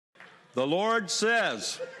The Lord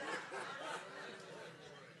says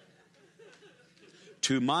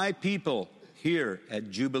to my people here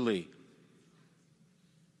at Jubilee,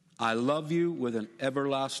 I love you with an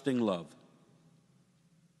everlasting love.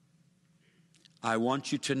 I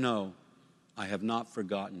want you to know I have not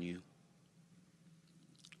forgotten you.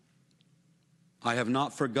 I have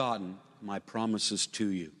not forgotten my promises to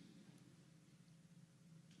you.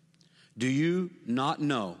 Do you not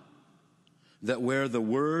know that where the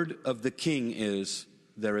word of the king is,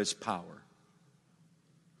 there is power?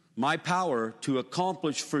 My power to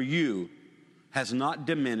accomplish for you has not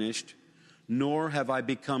diminished, nor have I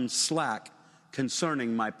become slack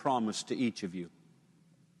concerning my promise to each of you.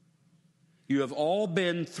 You have all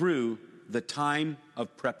been through the time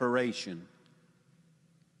of preparation,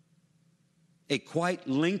 a quite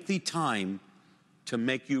lengthy time to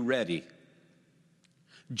make you ready.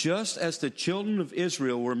 Just as the children of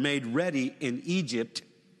Israel were made ready in Egypt,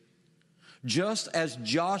 just as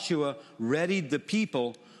Joshua readied the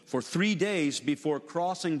people for 3 days before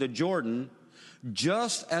crossing the Jordan,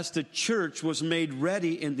 just as the church was made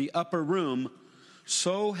ready in the upper room,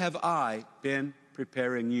 so have I been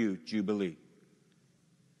preparing you, Jubilee.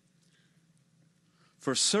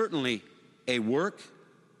 For certainly a work,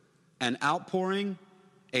 an outpouring,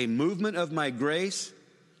 a movement of my grace,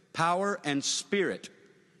 power, and spirit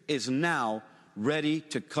is now ready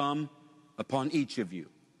to come upon each of you.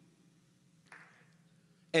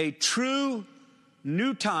 A true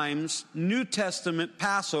New Times, New Testament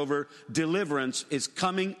Passover deliverance is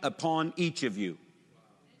coming upon each of you.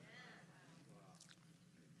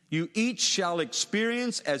 You each shall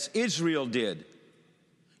experience as Israel did.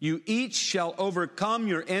 You each shall overcome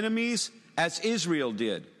your enemies as Israel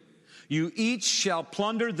did. You each shall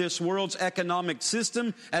plunder this world's economic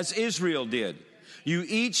system as Israel did. You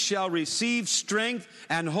each shall receive strength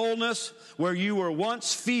and wholeness where you were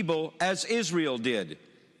once feeble as Israel did.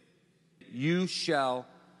 You shall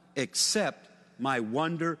accept my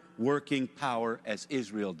wonder-working power as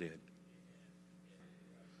Israel did.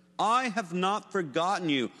 I have not forgotten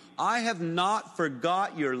you. I have not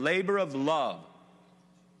forgot your labor of love.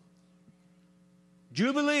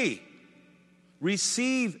 Jubilee,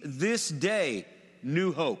 receive this day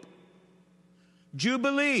new hope.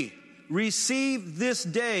 Jubilee, receive this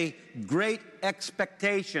day great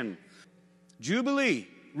expectation. Jubilee,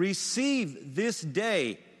 receive this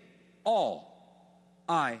day all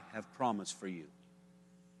I have promised for you.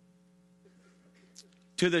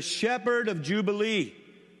 To the shepherd of Jubilee,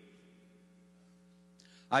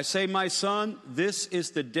 I say, my son, this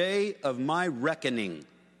is the day of my reckoning.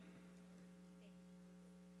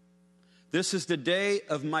 This is the day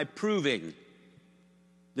of my proving.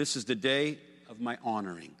 This is the day of my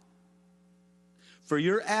honoring. For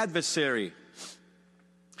your adversary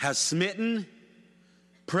has smitten,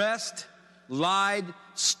 pressed, lied,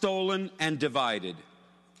 stolen, and divided.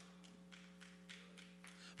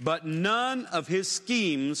 But none of his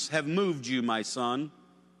schemes have moved you, my son.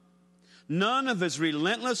 None of his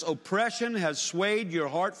relentless oppression has swayed your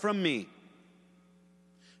heart from me.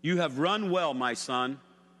 You have run well, my son.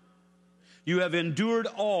 You have endured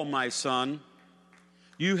all, my son.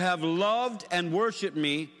 You have loved and worshiped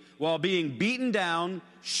me while being beaten down,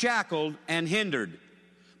 shackled, and hindered.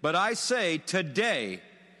 But I say, today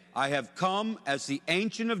I have come as the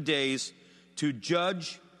Ancient of Days to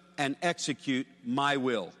judge and execute my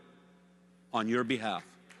will on your behalf.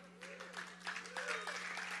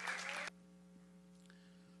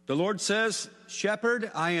 The Lord says,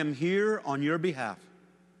 shepherd, I am here on your behalf.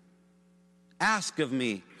 Ask of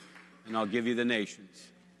me, and I'll give you the nations.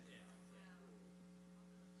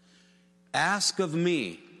 Ask of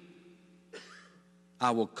me,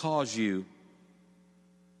 I will cause you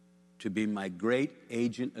to be my great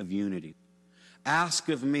agent of unity. Ask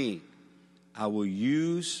of me, I will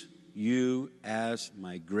use you as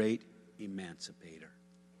my great emancipator.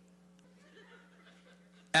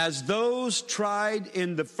 As those tried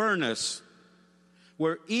in the furnace,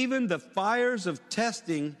 where even the fires of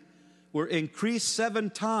testing were increased 7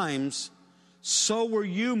 times, so were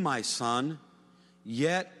you, my son,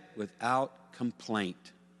 yet without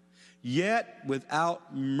complaint, yet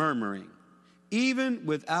without murmuring, even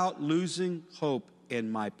without losing hope in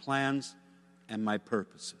my plans and my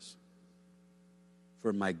purposes.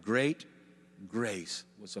 For my great grace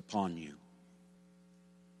was upon you.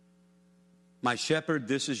 My shepherd,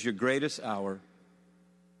 this is your greatest hour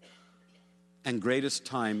and greatest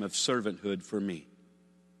time of servanthood for me.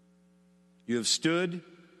 You have stood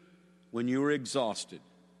when you were exhausted.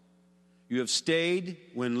 You have stayed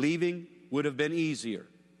when leaving would have been easier.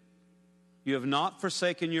 You have not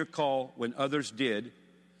forsaken your call when others did,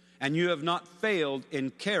 and you have not failed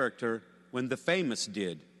in character when the famous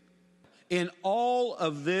did. In all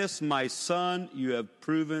of this, my son, you have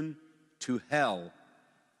proven to hell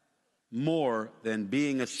more than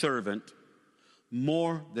being a servant,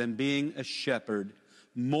 more than being a shepherd,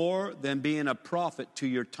 more than being a prophet to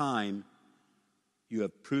your time. You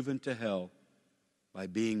have proven to hell by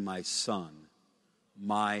being my son,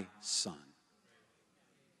 my son.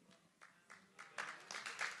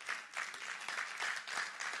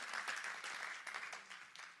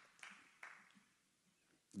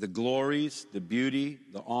 The glories, the beauty,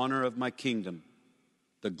 the honor of my kingdom,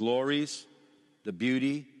 the glories, the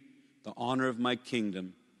beauty, the honor of my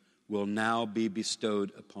kingdom will now be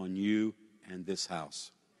bestowed upon you and this house.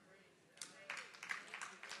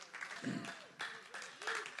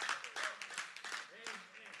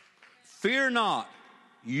 Fear not,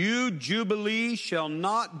 you Jubilee shall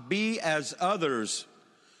not be as others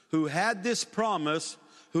who had this promise,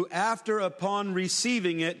 who after upon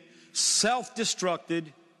receiving it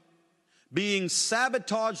self-destructed, being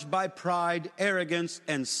sabotaged by pride, arrogance,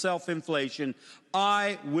 and self-inflation.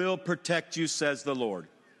 I will protect you, says the Lord.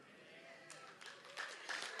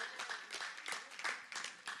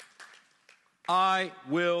 I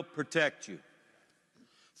will protect you.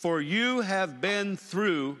 For you have been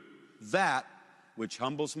through that which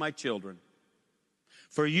humbles my children.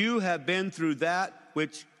 For you have been through that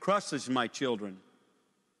which crushes my children.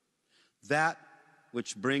 That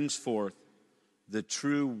which brings forth the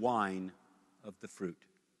true wine of the fruit.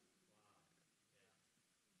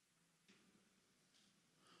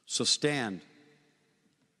 So stand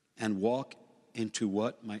and walk into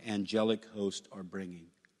what my angelic host are bringing.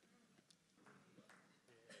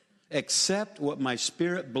 Accept what my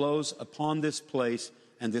spirit blows upon this place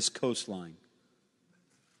and this coastline.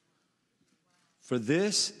 For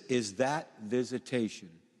this is that visitation.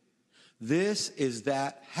 This is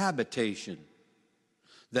that habitation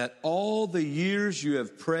that all the years you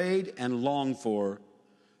have prayed and longed for,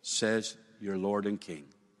 says your Lord and King.